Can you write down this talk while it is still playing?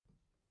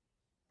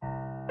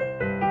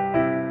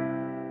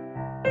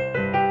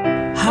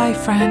Hi,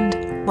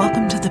 friend.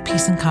 Welcome to the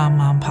Peace and Calm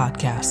Mom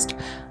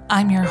podcast.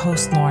 I'm your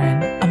host,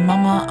 Lauren, a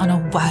mama on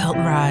a wild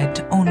ride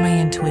to own my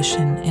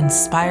intuition,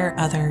 inspire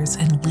others,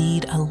 and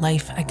lead a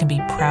life I can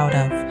be proud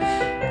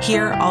of.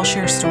 Here, I'll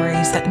share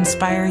stories that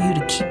inspire you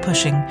to keep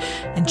pushing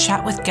and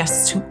chat with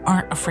guests who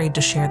aren't afraid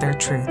to share their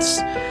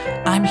truths.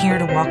 I'm here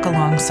to walk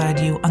alongside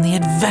you on the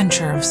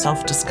adventure of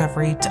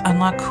self-discovery to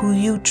unlock who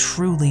you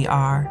truly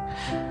are.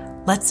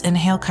 Let's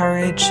inhale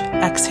courage,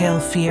 exhale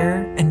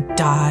fear, and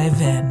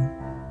dive in.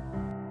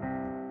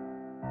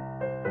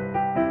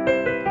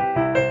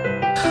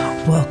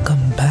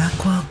 Welcome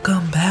back,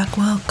 welcome back,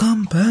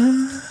 welcome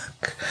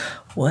back.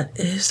 What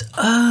is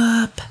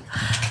up?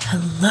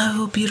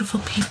 Hello,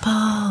 beautiful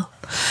people.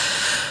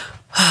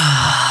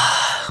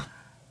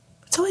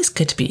 It's always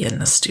good to be in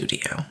the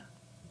studio.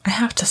 I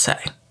have to say,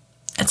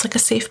 it's like a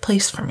safe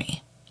place for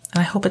me, and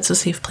I hope it's a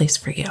safe place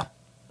for you.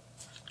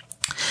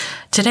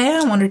 Today,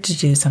 I wanted to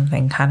do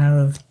something kind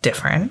of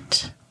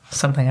different,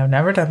 something I've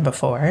never done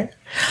before.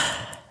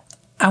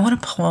 I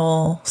want to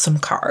pull some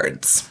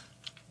cards.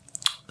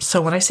 So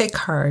when I say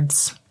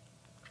cards,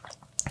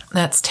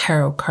 that's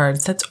tarot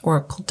cards, that's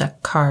oracle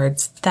deck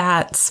cards,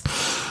 that's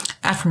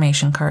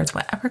affirmation cards,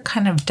 whatever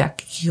kind of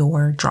deck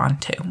you're drawn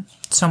to.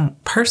 So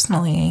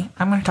personally,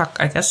 I'm going to talk,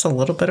 I guess, a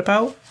little bit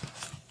about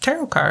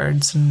tarot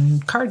cards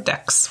and card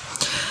decks.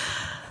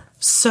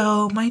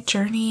 So my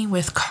journey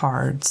with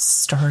cards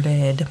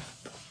started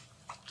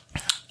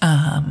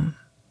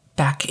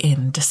back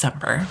in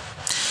December.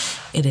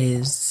 It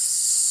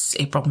is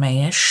April,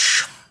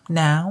 May-ish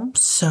now,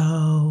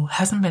 so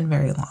hasn't been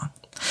very long.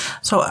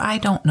 So I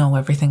don't know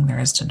everything there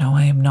is to know.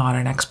 I am not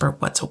an expert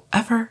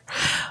whatsoever,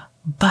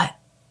 but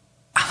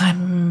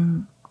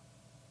I'm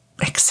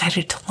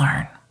excited to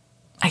learn.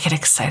 I get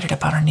excited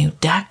about a new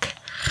deck.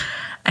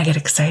 I get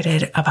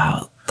excited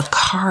about the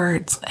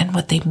cards and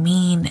what they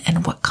mean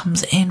and what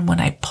comes in when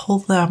I pull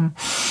them.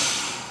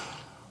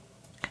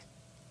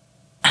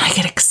 And I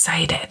get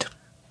excited.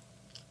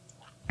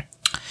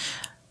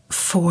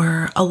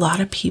 For a lot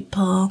of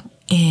people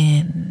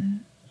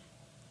in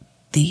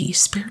the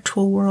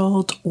spiritual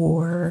world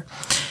or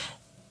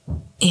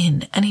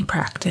in any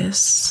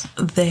practice,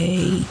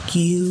 they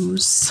can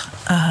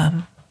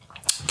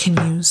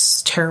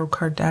use tarot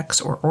card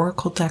decks or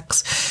oracle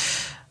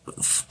decks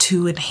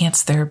to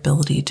enhance their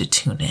ability to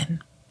tune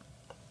in.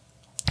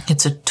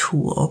 It's a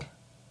tool.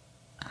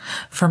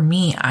 For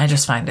me, I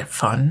just find it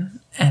fun,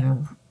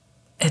 and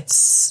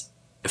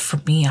for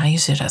me, I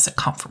use it as a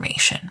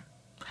confirmation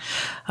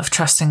of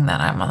trusting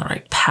that I'm on the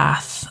right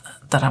path,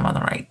 that I'm on the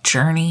right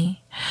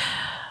journey,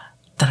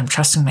 that I'm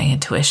trusting my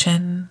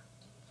intuition.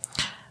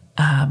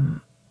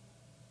 And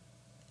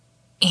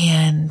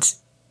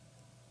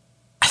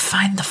I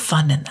find the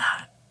fun in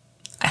that.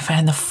 I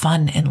find the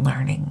fun in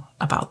learning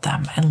about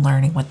them and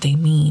learning what they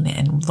mean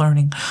and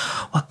learning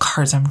what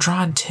cards I'm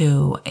drawn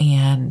to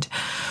and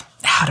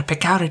how to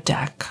pick out a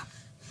deck.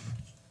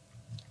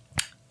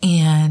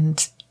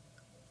 And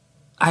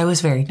I was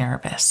very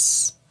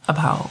nervous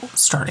about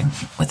starting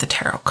with a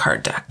tarot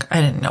card deck.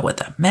 I didn't know what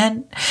that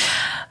meant.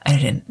 I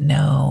didn't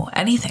know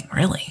anything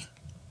really.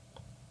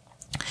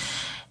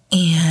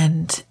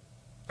 And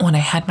when I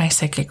had my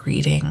psychic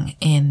reading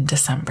in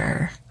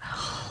December,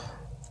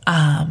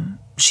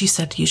 she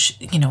said,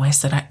 I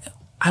said,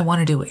 I want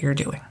to do what you're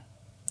doing.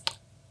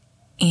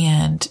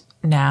 And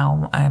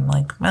now I'm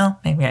like, well,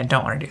 maybe I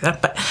don't want to do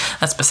that, but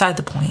that's beside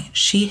the point.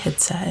 She had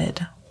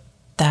said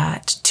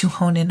that to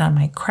hone in on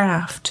my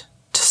craft,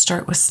 to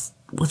start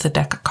with a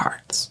deck of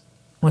cards,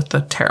 with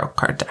the tarot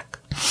card deck.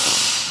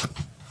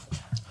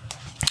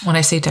 When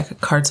I say deck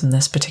of cards in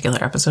this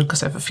particular episode,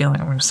 because I have a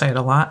feeling I'm going to say it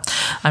a lot,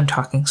 I'm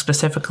talking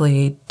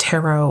specifically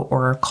tarot,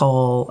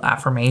 oracle,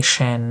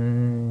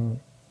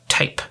 affirmation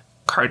type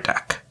card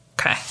deck.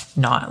 Okay.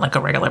 Not like a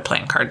regular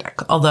playing card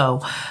deck.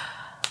 Although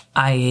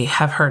I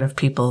have heard of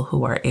people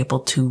who are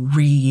able to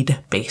read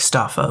based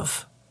off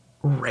of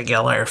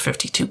regular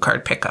 52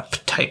 card pickup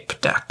type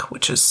deck,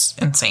 which is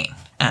insane.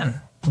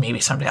 And maybe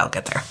someday I'll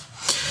get there.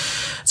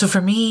 So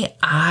for me,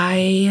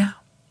 I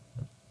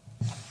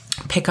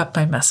pick up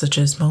my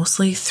messages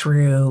mostly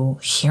through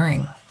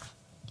hearing.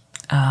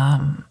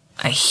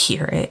 I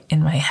hear it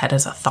in my head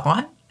as a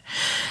thought,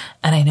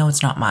 and I know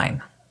it's not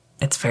mine.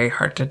 It's very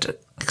hard to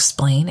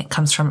explain. It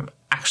comes from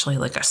actually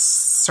like a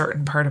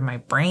certain part of my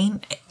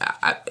brain.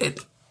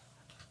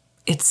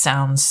 It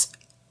sounds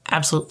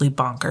absolutely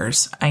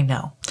bonkers, I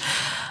know.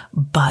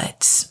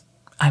 But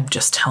I'm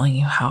just telling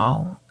you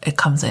how it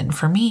comes in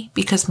for me,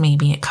 because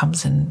maybe it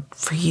comes in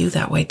for you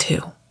that way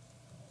too.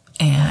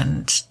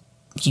 And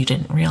you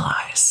didn't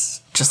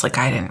realize, just like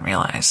I didn't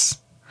realize.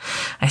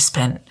 I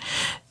spent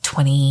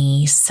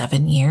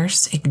 27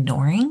 years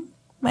ignoring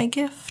my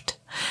gift.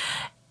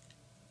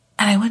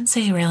 And I wouldn't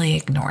say really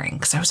ignoring,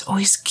 because I was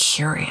always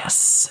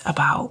curious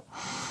about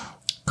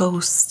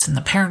ghosts and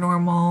the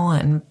paranormal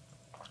and,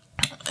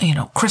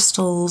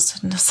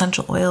 crystals and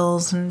essential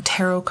oils and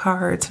tarot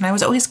cards. And I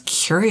was always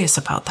curious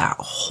about that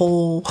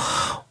whole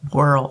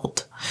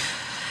world.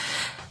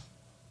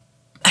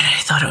 And I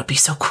thought it would be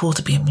so cool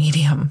to be a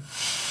medium.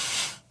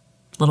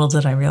 Little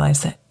did I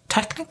realize that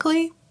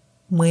technically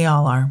we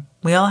all are.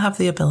 We all have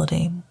the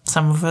ability.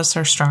 Some of us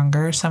are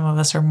stronger. Some of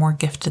us are more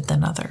gifted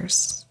than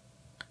others.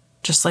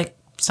 Just like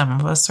some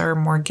of us are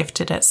more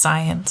gifted at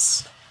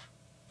science.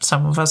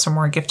 Some of us are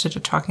more gifted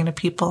at talking to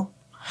people.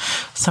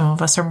 Some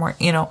of us are more,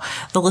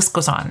 the list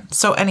goes on.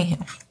 So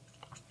anywho,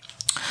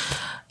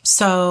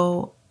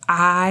 so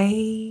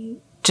I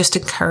just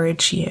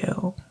encourage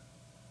you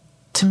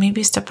to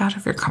maybe step out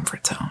of your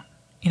comfort zone.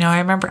 I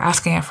remember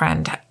asking a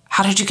friend,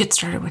 how did you get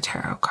started with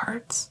tarot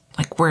cards?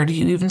 Like, where do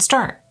you even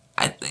start?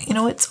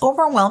 It's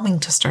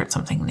overwhelming to start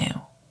something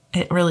new.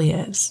 It really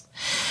is.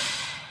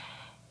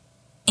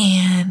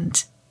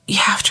 And you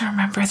have to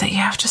remember that you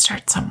have to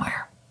start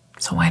somewhere.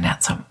 So why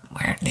not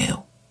somewhere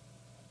new?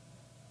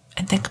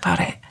 And think about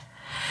it.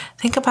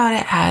 Think about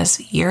it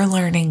as you're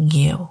learning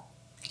you.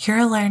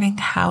 You're learning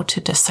how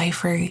to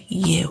decipher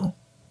you.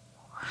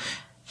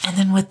 And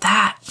then with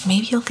that,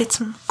 maybe you'll get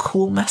some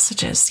cool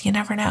messages. You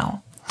never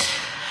know.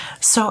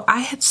 So I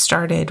had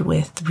started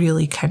with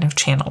really kind of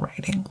channel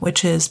writing,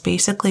 which is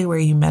basically where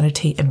you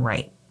meditate and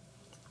write.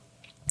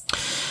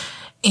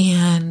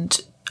 And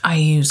I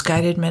use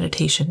guided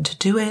meditation to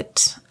do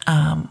it,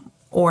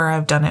 or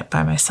I've done it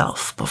by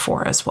myself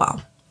before as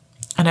well.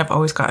 And I've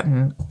always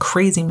gotten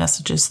crazy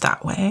messages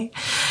that way.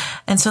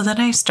 And so then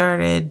I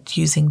started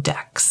using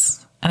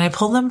decks. And I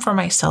pull them for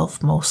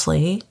myself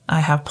mostly.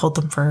 I have pulled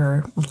them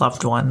for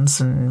loved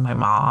ones and my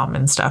mom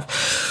and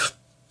stuff.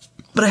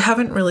 But I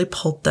haven't really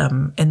pulled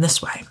them in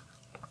this way.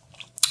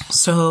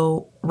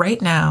 So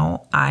right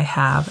now I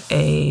have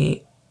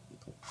a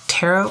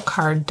tarot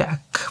card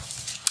deck,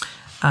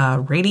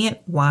 Radiant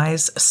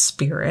Wise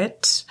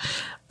Spirit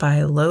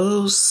by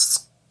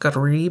Los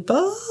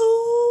Garribo.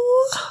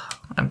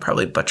 I'm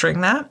probably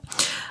butchering that.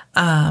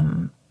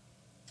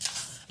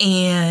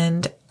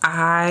 And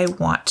I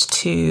want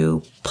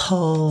to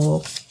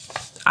pull,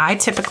 I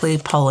typically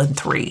pull in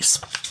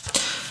threes.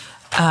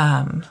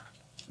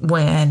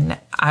 When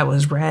I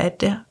was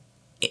read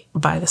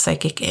by the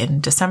psychic in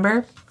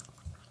December,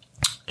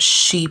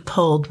 she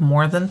pulled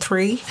more than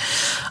three.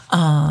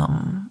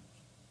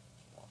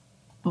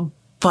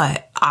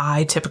 But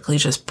I typically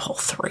just pull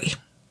three.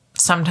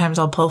 Sometimes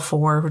I'll pull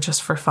four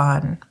just for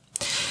fun.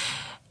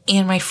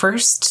 And I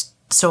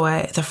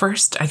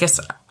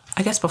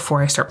guess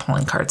before I start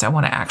pulling cards, I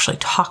want to actually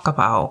talk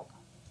about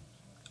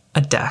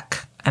a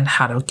deck and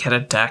how to get a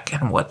deck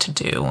and what to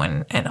do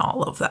and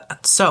all of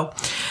that. So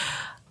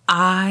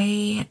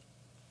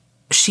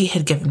she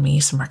had given me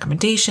some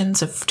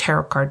recommendations of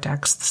tarot card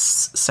decks,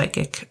 this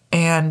psychic.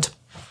 And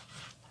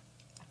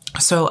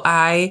so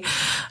I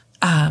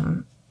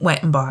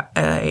went and bought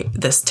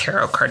this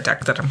tarot card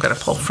deck that I'm going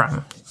to pull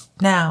from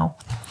now.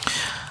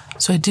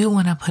 So I do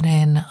want to put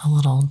in a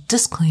little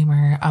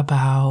disclaimer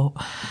about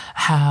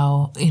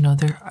how,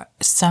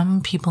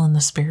 some people in the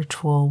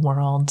spiritual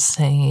world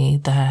say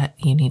that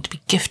you need to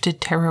be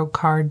gifted tarot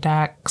card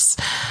decks.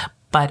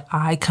 But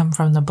I come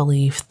from the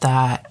belief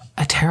that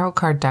a tarot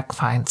card deck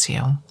finds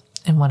you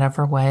in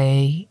whatever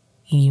way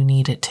you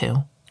need it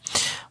to.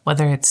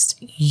 Whether it's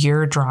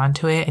you're drawn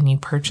to it and you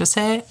purchase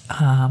it,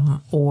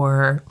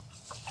 or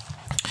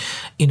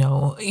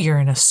you're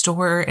in a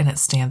store and it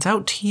stands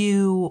out to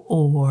you,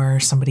 or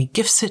somebody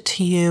gifts it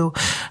to you.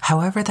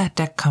 However that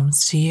deck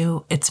comes to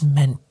you, it's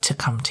meant to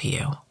come to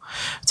you.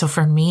 So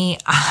for me,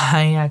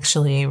 I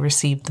actually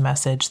received the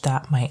message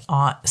that my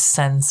aunt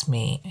sends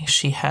me.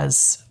 She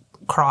has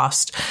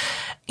crossed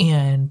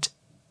and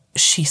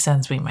she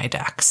sends me my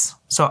decks.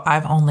 So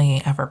I've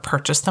only ever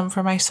purchased them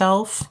for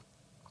myself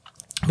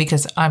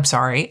because I'm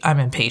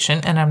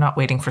impatient and I'm not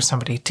waiting for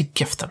somebody to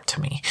gift them to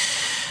me.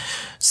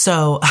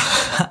 So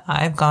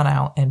I've gone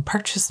out and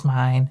purchased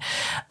mine,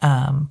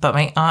 but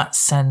my aunt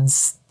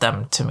sends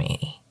them to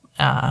me.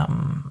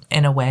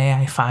 In a way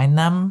I find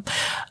them.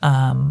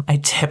 I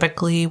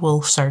typically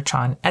will search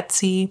on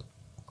Etsy.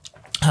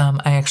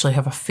 I actually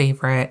have a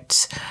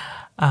favorite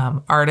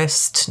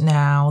artist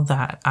now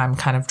that I'm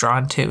kind of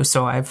drawn to.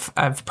 So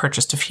I've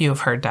purchased a few of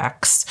her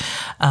decks.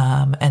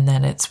 And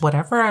then it's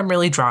whatever I'm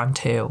really drawn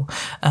to.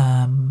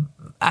 I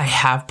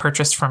have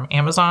purchased from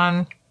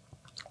Amazon,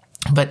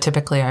 but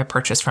typically I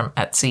purchase from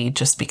Etsy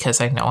just because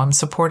I know I'm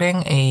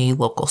supporting a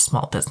local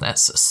small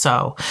business.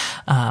 So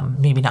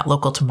maybe not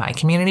local to my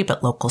community,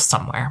 but local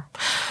somewhere.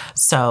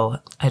 So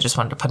I just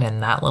wanted to put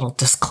in that little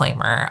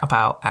disclaimer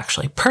about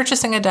actually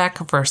purchasing a deck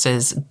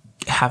versus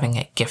having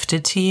it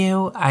gifted to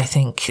you. I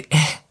think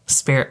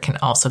Spirit can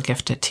also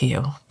gift it to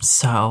you.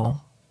 So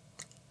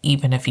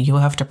even if you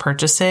have to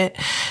purchase it,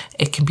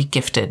 it can be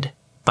gifted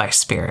by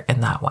Spirit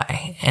in that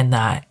way, and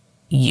that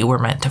you were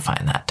meant to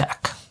find that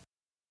deck.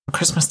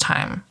 Christmas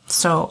time.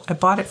 So I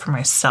bought it for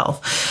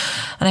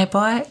myself, and I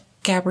bought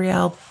Gabby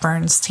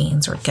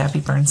Bernstein's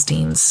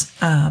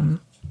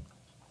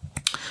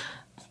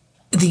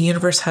The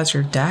Universe Has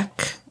Your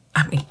Deck.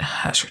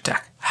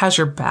 Has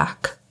Your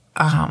Back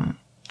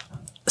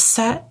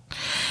set.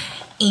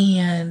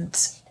 And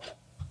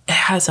it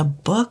has a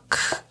book,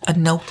 a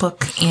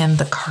notebook, and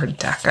the card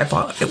deck. I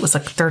bought, it was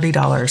like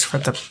 $30 for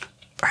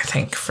I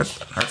think, for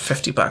or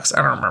 $50.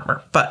 I don't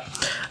remember. But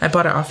I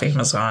bought it off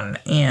Amazon,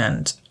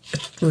 and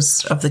it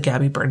was of the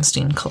Gabby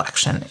Bernstein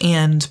collection.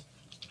 And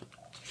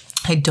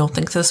I don't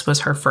think this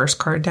was her first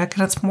card deck,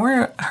 and it's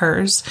more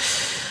hers.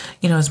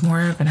 It's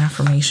more of an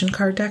affirmation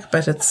card deck,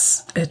 but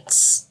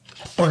it's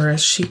or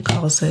as she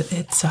calls it,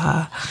 it's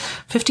a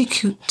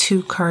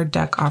 52 card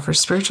deck offers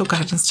spiritual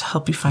guidance to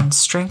help you find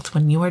strength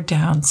when you are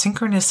down,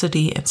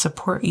 synchronicity, and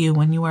support you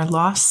when you are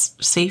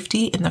lost,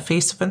 safety in the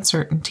face of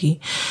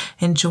uncertainty,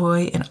 and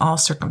joy in all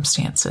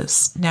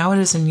circumstances. Now it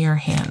is in your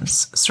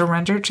hands.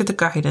 Surrender to the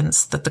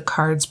guidance that the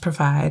cards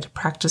provide,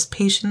 practice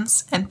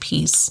patience and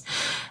peace,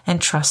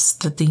 and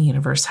trust that the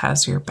universe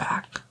has your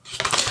back.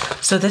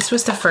 So this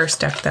was the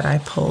first deck that I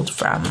pulled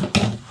from.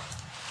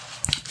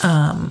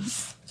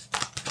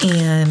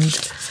 And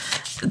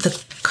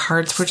the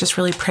cards were just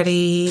really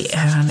pretty,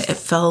 and it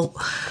felt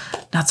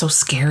not so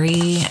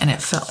scary, and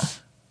it felt...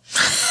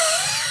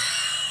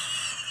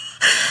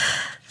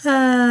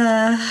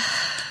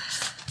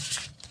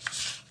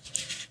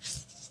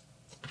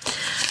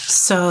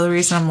 So the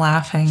reason I'm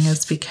laughing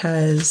is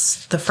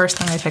because the first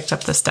time I picked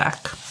up this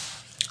deck,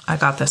 I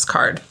got this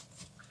card.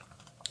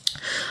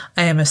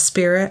 I am a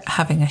spirit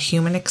having a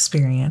human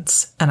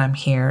experience, and I'm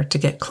here to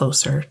get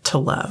closer to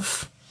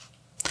love.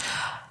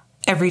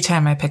 Every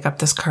time I pick up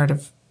this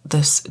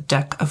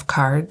deck of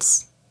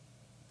cards,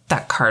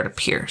 that card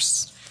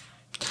appears.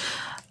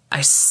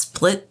 I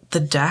split the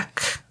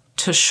deck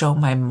to show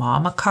my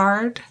mom a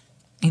card.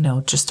 I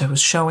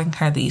was showing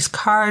her these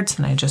cards,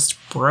 and I just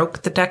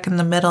broke the deck in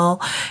the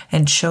middle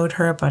and showed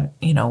her about,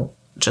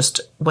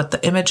 just what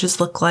the images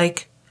look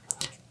like.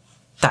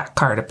 That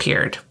card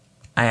appeared.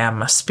 I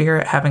am a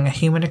spirit having a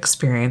human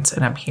experience,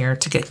 and I'm here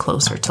to get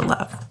closer to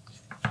love.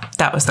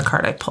 That was the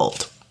card I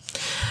pulled.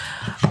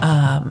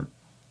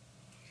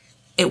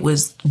 It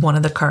was one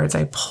of the cards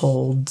I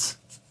pulled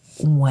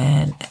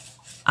when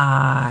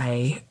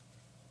I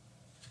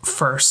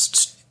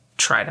first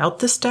tried out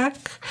this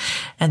deck,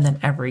 and then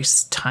every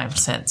time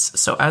since.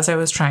 So as I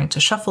was trying to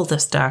shuffle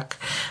this deck,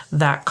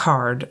 that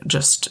card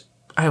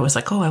I was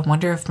like, oh, I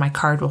wonder if my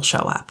card will show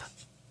up.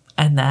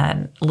 And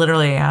then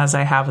literally as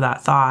I have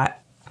that thought,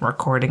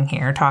 recording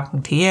here,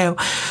 talking to you,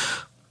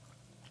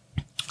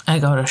 I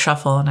go to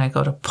shuffle and I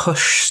go to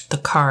push the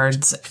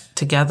cards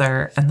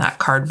together, and that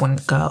card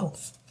wouldn't go.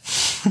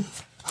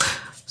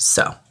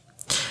 So,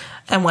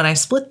 and when I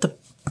split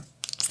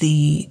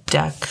the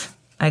deck,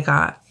 I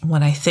got,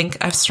 when I think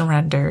I've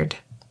surrendered,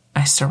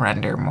 I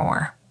surrender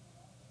more.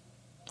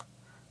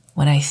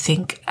 When I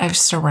think I've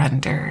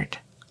surrendered,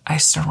 I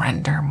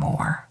surrender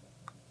more.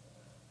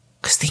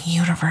 Because the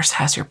universe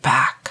has your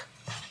back.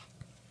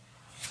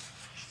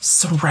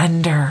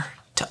 Surrender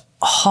to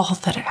all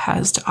that it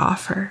has to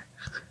offer.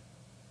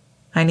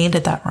 I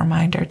needed that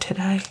reminder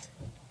today.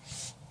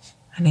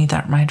 I need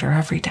that reminder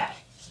every day.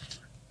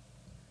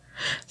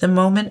 The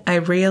moment I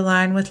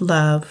realign with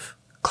love,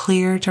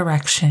 clear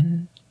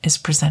direction is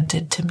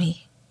presented to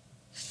me.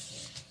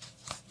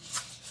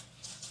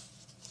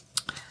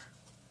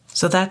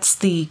 So that's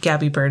the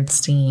Gabby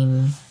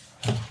Bernstein,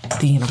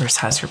 The Universe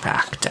Has Your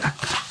Back deck.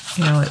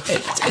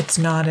 It's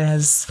not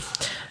as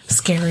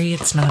scary,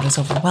 it's not as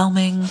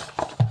overwhelming,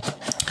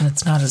 and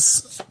it's not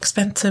as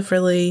expensive,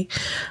 really.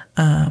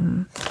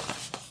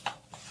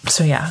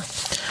 So yeah.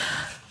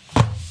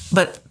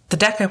 But the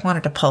deck I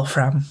wanted to pull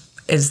from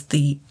is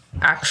the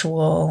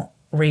actual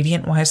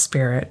Radiant Wise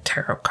Spirit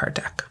Tarot card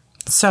deck.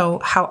 So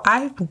how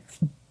I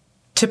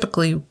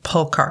typically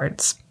pull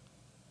cards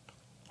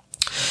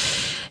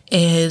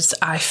is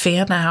I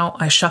fan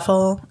out, I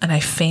shuffle, and I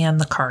fan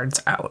the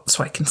cards out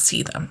so I can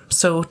see them.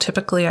 So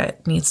typically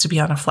it needs to be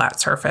on a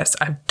flat surface.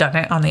 I've done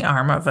it on the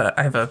arm of I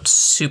have a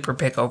super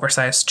big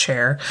oversized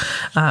chair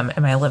in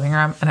my living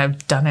room, and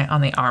I've done it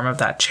on the arm of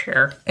that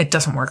chair. It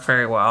doesn't work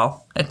very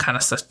well. It kind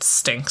of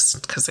stinks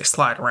because they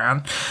slide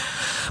around,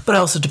 but it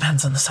also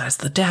depends on the size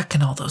of the deck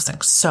and all those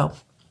things. So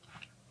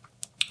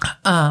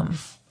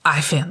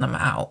I fan them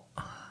out,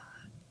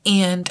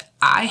 and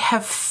I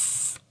have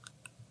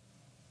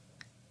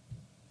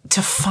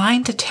to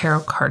find a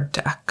tarot card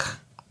deck.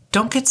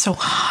 Don't get so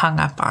hung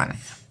up on it,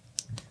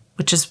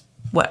 which is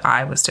what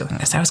I was doing.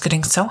 I was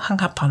getting so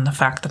hung up on the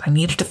fact that I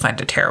needed to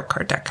find a tarot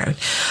card deck.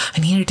 I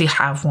needed to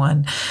have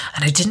one,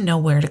 and I didn't know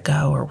where to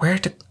go or where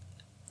to,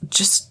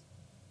 just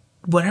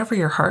whatever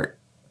your heart.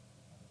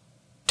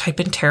 Type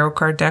in tarot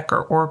card deck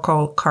or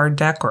oracle card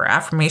deck or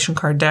affirmation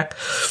card deck.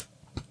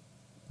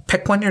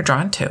 Pick one you're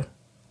drawn to.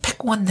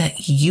 Pick one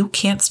that you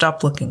can't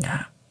stop looking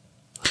at.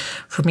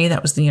 For me,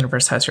 that was The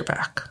Universe Has Your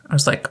Back. I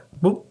was like,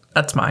 whoop,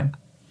 that's mine.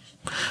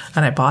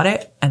 And I bought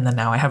it, and then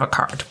now I have a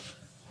card.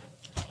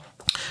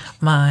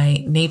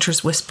 My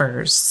Nature's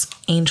Whispers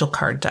Angel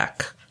card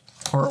deck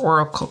or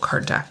Oracle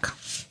card deck.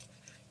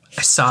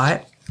 I saw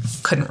it,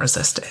 couldn't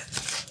resist it.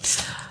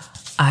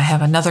 I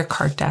have another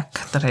card deck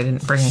that I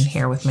didn't bring in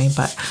here with me,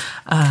 but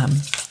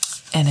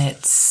and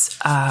it's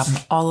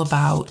all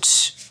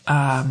about,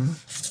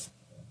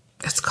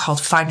 it's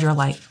called Find Your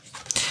Light.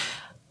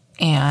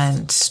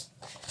 And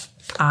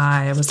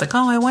I was like,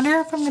 oh, I wonder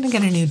if I'm going to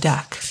get a new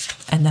deck.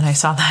 And then I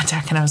saw that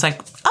deck and I was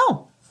like,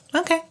 oh,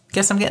 okay,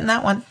 guess I'm getting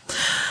that one.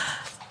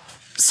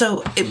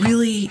 So it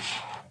really,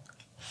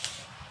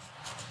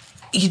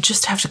 you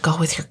just have to go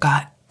with your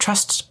gut.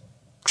 Trust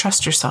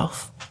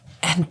yourself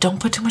and don't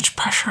put too much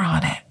pressure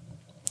on it.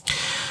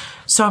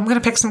 So I'm going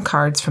to pick some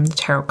cards from the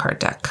tarot card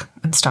deck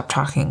and stop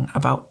talking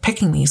about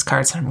picking these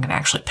cards, and I'm going to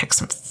actually pick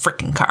some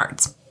freaking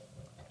cards.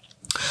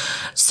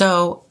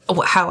 So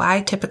how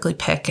I typically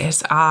pick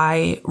is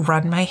I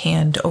run my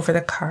hand over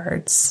the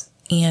cards,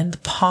 and the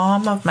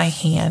palm of my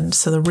hand,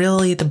 so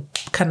the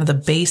kind of the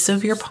base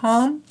of your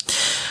palm,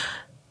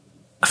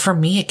 for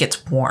me, it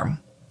gets warm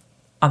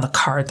on the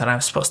card that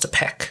I'm supposed to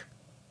pick.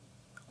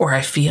 Or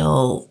I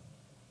feel,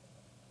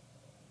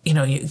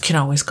 you can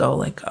always go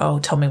like, oh,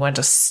 tell me when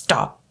to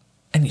stop.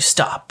 And you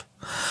stop.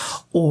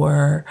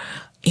 Or,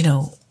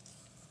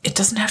 it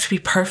doesn't have to be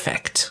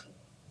perfect.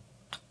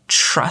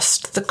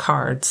 Trust the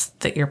cards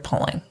that you're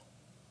pulling.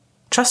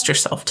 Trust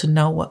yourself to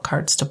know what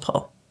cards to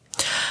pull.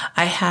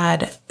 I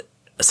had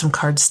some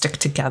cards stick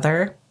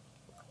together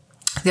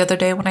the other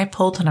day when I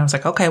pulled, and I was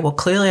like, okay, well,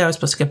 clearly I was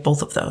supposed to get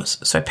both of those.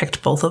 So I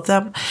picked both of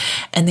them,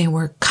 and they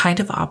were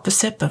kind of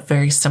opposite, but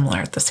very similar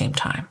at the same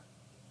time.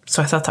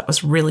 So I thought that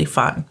was really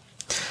fun.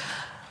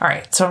 All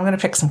right, so I'm going to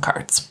pick some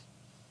cards.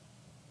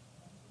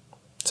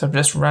 So I'm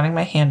just running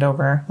my hand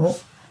over. Oh,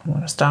 I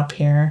want to stop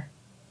here.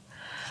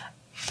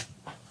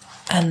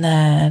 And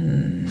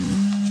then,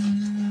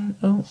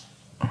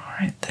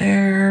 right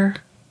there.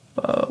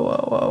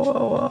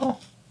 Whoa.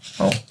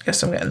 Oh,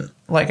 guess I'm getting,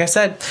 like I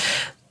said,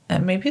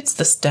 and maybe it's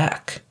this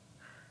deck.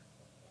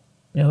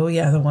 Oh,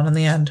 yeah, the one on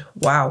the end.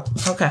 Wow.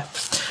 Okay.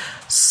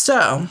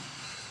 So,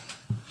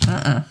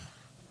 I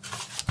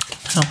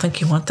don't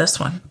think you want this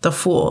one. The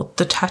Fool.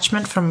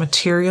 Detachment from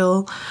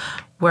material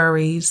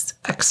worries,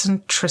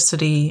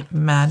 eccentricity,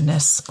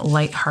 madness,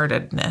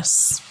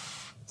 lightheartedness.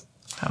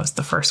 That was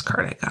the first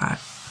card I got.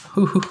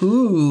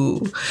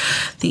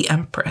 The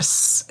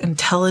Empress.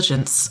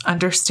 Intelligence,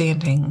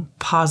 understanding,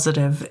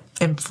 positive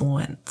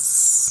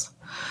influence.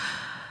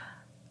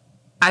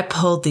 I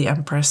pulled the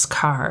Empress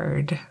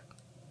card.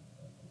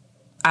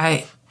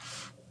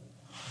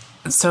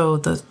 So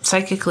the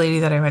psychic lady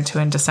that I went to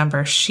in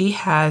December, she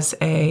does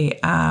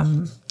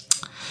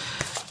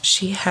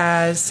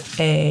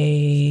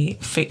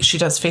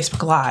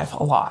Facebook Live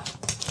a lot.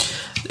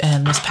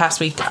 And this past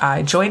week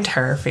I joined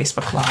her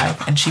Facebook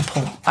Live, and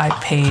I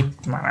paid,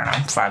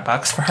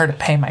 $5 for her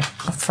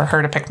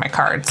to pick my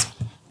cards.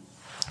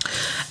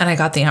 And I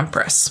got the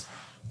Empress.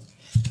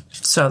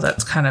 So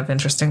that's kind of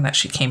interesting that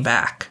she came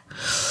back.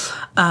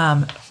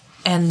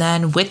 And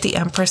then with the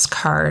Empress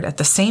card at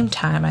the same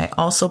time, I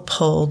also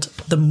pulled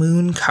the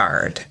Moon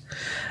card.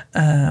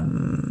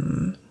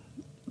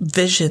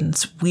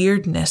 Visions,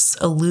 weirdness,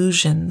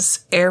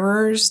 illusions,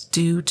 errors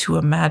due to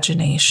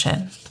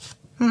imagination.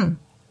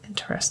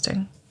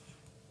 Interesting.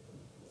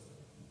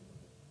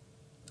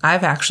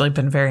 I've actually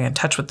been very in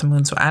touch with the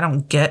moon, so I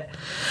don't get...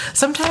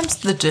 Sometimes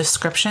the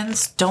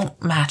descriptions don't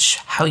match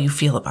how you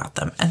feel about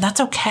them, and that's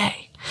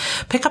okay.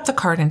 Pick up the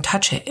card and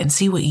touch it and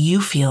see what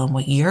you feel and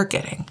what you're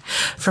getting.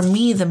 For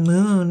me, the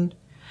moon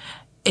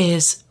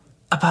is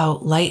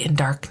about light and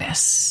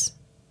darkness.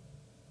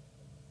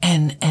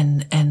 And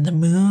the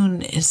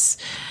moon is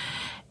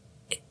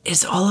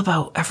all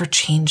about ever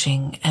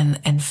changing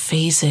and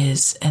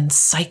phases and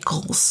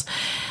cycles.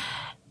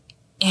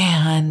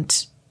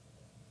 And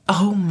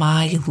oh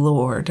my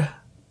Lord,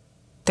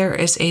 there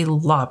is a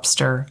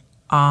lobster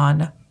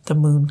on the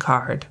moon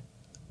card.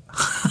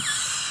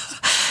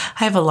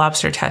 I have a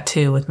lobster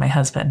tattoo with my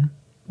husband.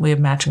 We have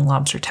matching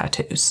lobster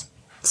tattoos.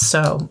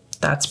 So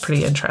that's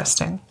pretty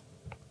interesting.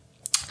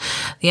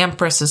 The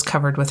Empress is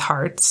covered with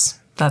hearts.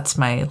 That's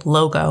my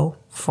logo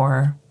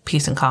for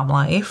Peace and Calm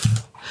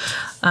Life.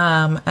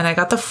 And I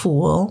got the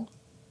Fool.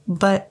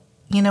 But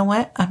you know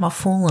what? I'm a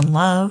fool in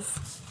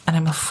love. And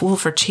I'm a fool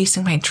for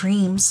chasing my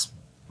dreams.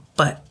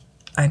 But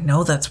I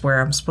know that's where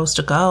I'm supposed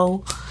to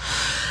go.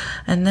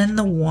 And then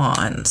the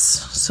Wands.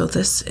 So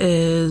this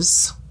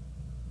is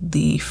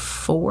the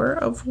Four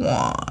of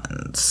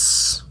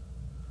Wands.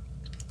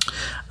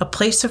 A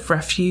place of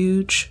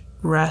refuge,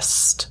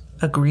 rest,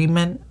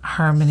 agreement,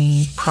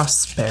 harmony,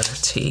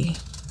 prosperity.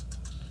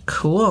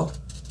 Cool.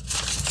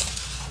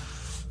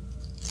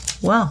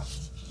 Well,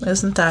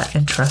 isn't that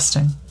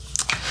interesting?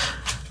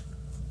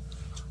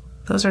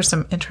 Those are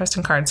some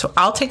interesting cards. So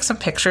I'll take some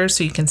pictures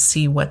so you can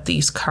see what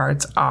these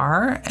cards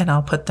are, and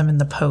I'll put them in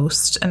the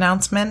post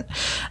announcement.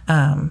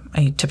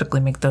 I typically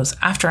make those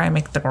after I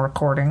make the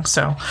recording.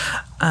 So,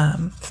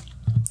 and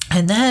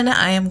then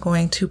I am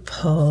going to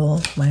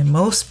pull my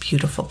most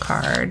beautiful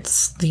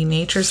cards, the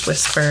Nature's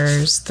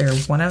Whispers.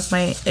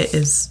 It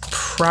is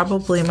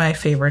probably my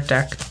favorite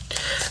deck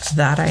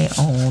that I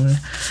own.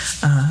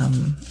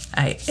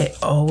 It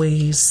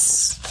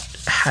always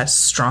has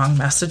strong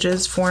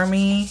messages for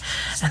me,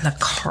 and the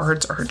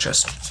cards are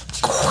just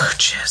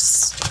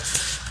gorgeous.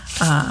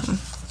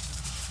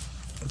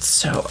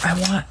 So I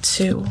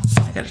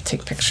gotta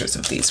take pictures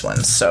of these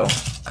ones, so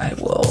I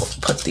will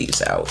put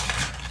these out.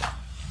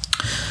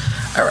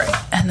 All right,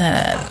 and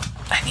then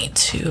I need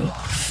to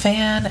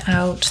fan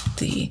out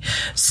the...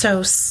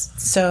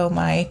 So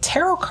my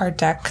tarot card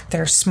deck,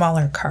 they're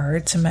smaller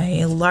cards. And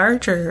my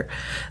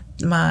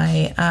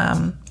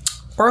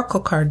Oracle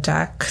card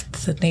deck,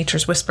 the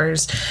Nature's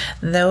Whispers,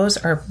 those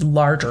are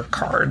larger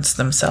cards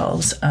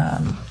themselves.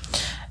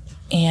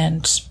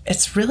 And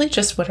it's really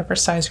just whatever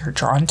size you're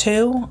drawn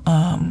to.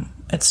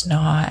 It's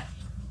not...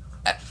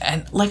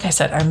 And like I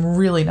said, I'm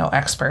really no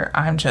expert.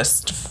 I'm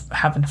just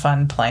having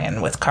fun playing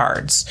with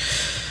cards.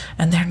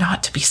 And they're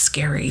not to be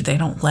scary. They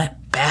don't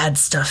let bad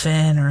stuff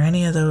in or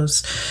any of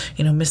those,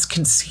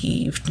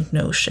 misconceived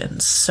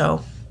notions.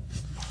 So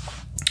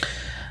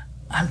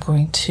I'm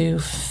going to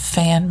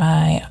fan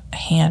my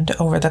hand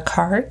over the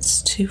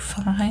cards to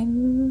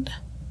find...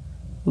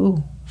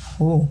 Ooh,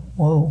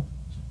 whoa.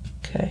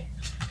 Okay.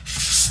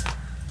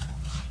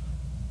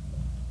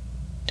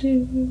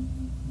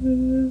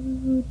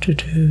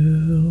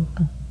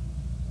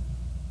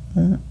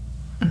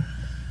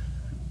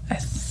 I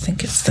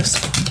think it's this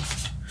one.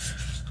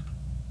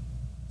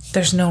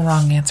 There's no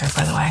wrong answer,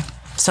 by the way.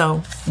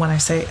 So when I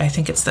say I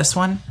think it's this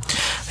one,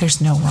 there's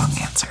no wrong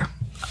answer.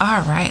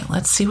 All right,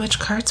 let's see which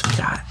cards we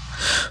got.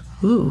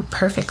 Ooh,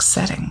 perfect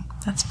setting.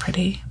 That's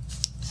pretty.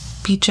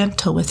 Be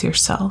gentle with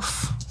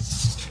yourself.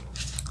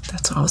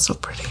 That's also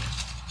pretty.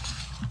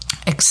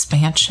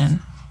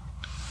 Expansion.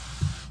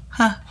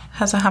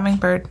 Has a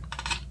hummingbird.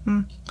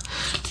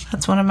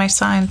 That's one of my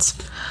signs.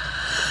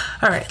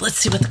 All right, let's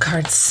see what the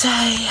cards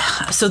say.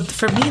 So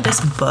for me,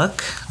 this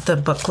book, the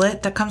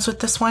booklet that comes with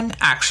this one,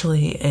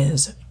 actually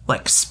is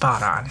like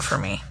spot on for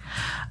me.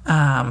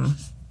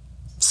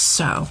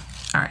 So,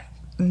 all right,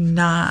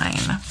 9,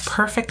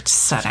 perfect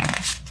setting.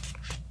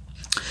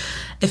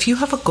 If you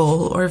have a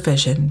goal or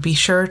vision, be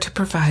sure to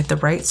provide the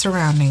right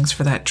surroundings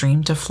for that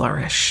dream to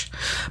flourish.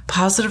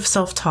 Positive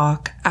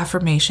self-talk,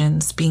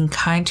 affirmations, being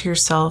kind to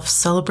yourself,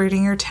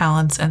 celebrating your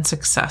talents and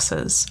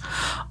successes.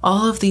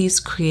 All of these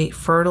create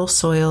fertile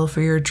soil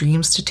for your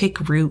dreams to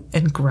take root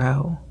and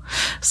grow.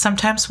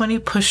 Sometimes when you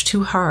push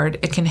too hard,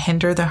 it can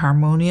hinder the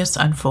harmonious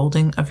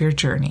unfolding of your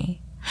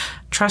journey.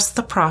 Trust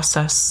the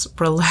process,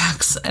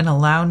 relax, and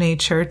allow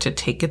nature to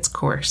take its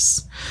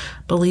course.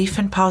 Belief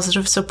and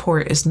positive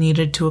support is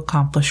needed to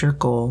accomplish your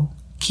goal.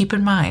 Keep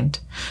in mind,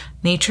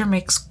 nature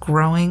makes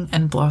growing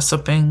and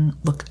blossoming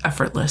look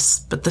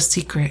effortless, but the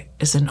secret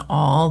is in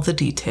all the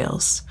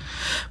details.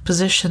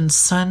 Position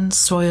sun,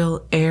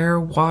 soil, air,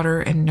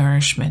 water, and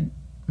nourishment.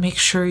 Make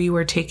sure you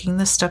are taking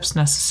the steps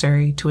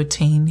necessary to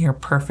attain your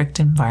perfect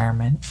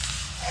environment.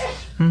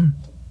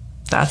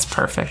 That's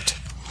perfect.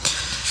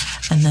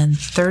 And then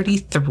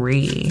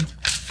 33,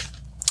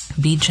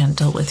 be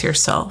gentle with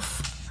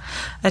yourself.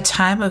 A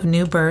time of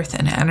new birth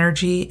and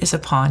energy is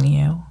upon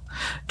you.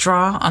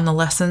 Draw on the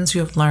lessons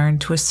you have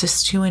learned to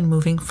assist you in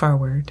moving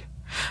forward.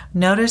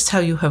 Notice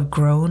how you have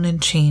grown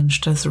and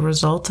changed as a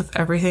result of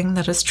everything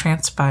that has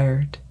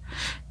transpired.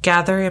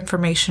 Gather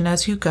information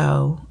as you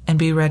go and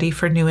be ready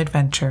for new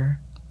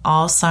adventure.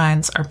 All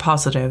signs are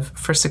positive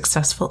for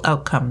successful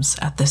outcomes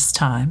at this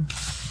time.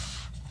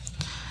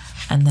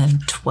 And then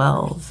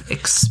 12,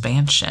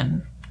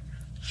 expansion.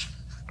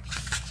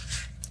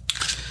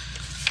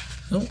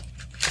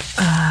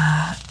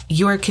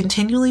 You are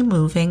continually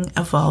moving,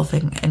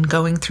 evolving, and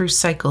going through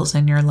cycles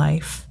in your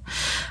life.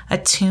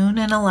 Attune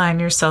and align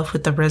yourself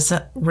with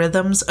the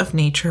rhythms of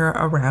nature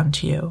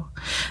around you.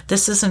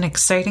 This is an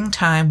exciting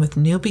time with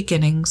new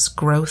beginnings,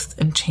 growth,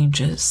 and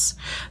changes.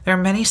 There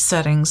are many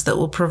settings that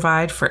will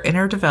provide for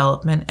inner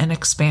development and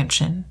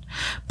expansion.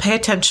 Pay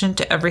attention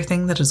to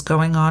everything that is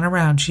going on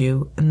around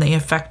you and the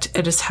effect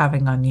it is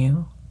having on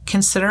you.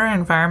 Consider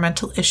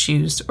environmental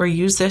issues or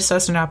use this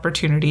as an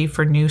opportunity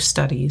for new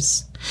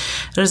studies.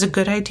 It is a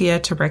good idea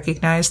to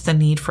recognize the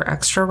need for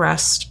extra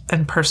rest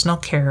and personal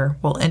care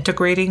while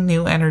integrating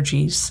new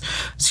energies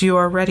so you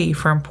are ready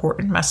for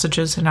important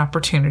messages and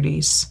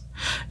opportunities.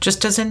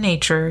 Just as in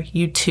nature,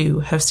 you too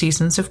have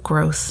seasons of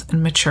growth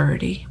and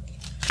maturity.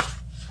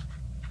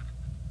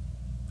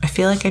 I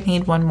feel like I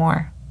need one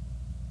more.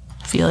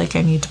 I feel like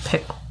I need to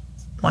pick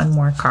one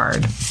more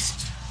card.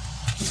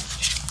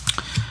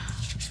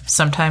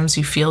 Sometimes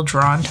you feel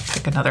drawn to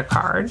pick another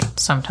card.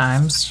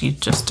 Sometimes you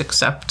just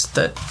accept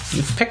that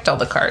you've picked all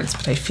the cards,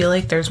 but I feel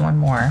like there's one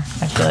more.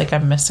 I feel like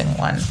I'm missing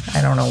one.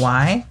 I don't know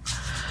why.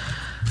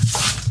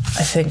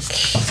 I think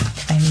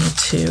I need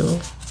to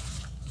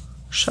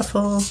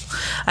shuffle.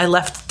 I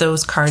left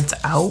those cards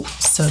out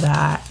so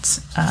that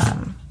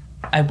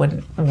I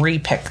wouldn't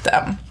re-pick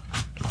them.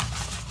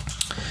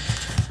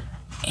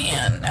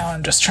 And now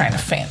I'm just trying to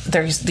fan.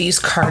 These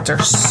cards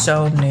are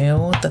so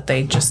new that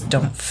they just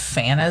don't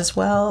fan as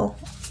well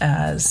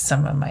as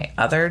some of my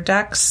other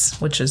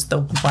decks, which is the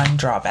one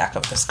drawback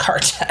of this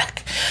card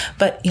deck.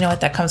 But you know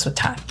what? That comes with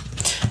time.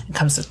 It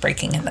comes with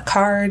breaking in the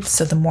cards.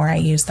 So the more I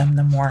use them,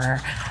 the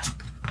more,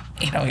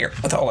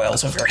 the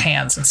oils of your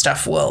hands and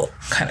stuff will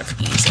kind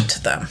of ease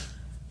into them.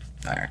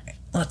 All right.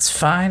 Let's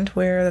find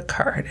where the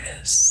card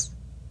is.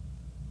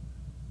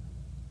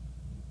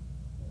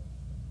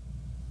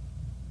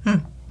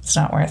 It's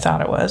not where I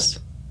thought it was.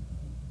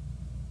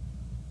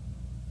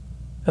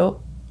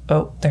 Oh,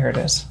 Oh, there it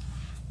is.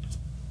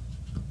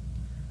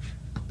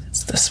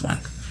 It's this one.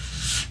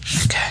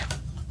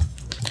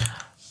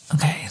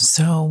 Okay,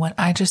 so what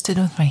I just did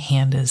with my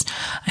hand is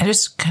I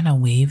just kind of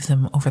wave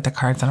them over the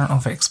cards. I don't know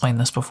if I explained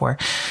this before.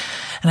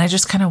 And I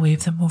just kind of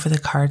wave them over the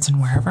cards, and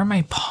wherever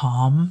my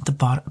palm,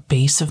 the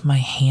base of my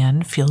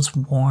hand feels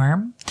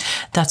warm,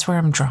 that's where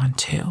I'm drawn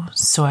to.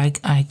 So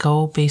I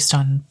go based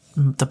on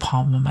the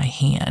palm of my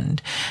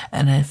hand.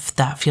 And if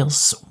that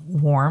feels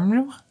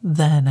warm,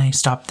 then I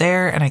stop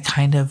there and I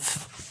kind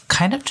of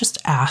just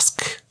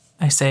ask.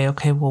 I say,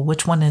 okay, well,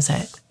 which one is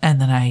it?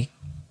 And then I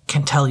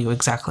can tell you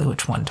exactly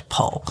which one to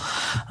pull.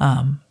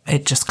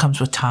 It just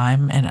comes with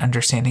time and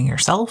understanding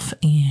yourself,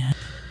 and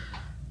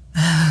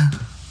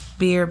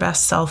be your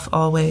best self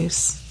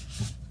always.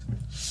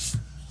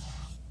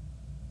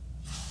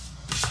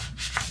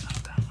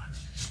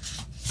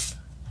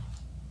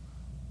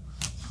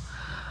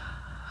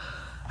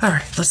 All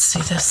right, let's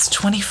see this.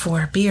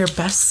 24, be your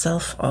best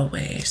self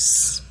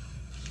always.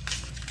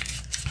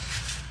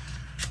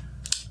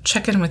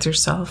 Check in with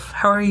yourself.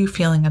 How are you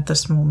feeling at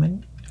this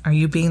moment? Are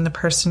you being the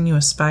person you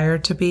aspire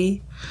to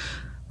be?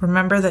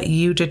 Remember that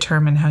you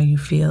determine how you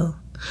feel.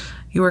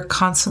 You are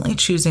constantly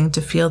choosing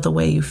to feel the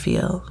way you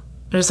feel.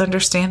 It is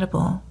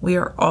understandable. We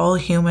are all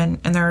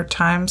human, and there are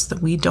times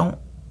that we don't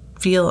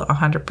feel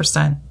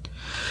 100%.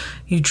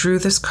 You drew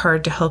this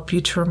card to help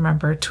you to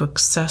remember to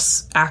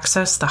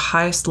access the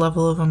highest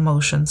level of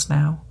emotions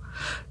now.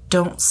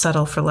 Don't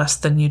settle for less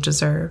than you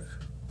deserve.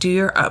 Do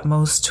your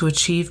utmost to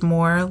achieve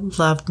more,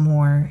 love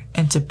more,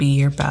 and to be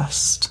your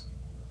best.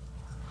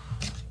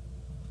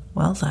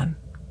 Well then,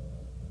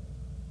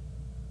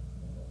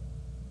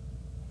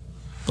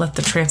 let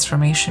the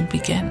transformation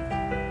begin.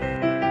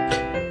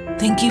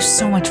 Thank you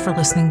so much for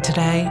listening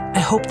today. I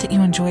hope that you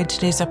enjoyed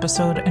today's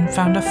episode and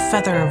found a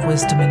feather of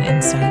wisdom and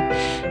insight.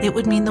 It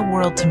would mean the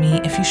world to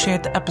me if you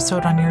shared the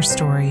episode on your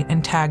story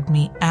and tagged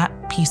me at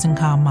Peace and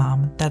Calm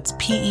Mom. That's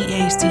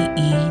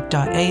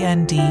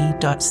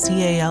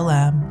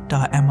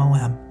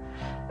PEACE.AND.CALM.MOM.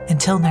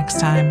 Until next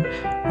time,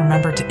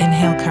 remember to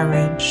inhale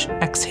courage,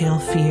 exhale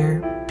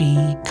fear,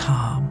 be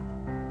calm.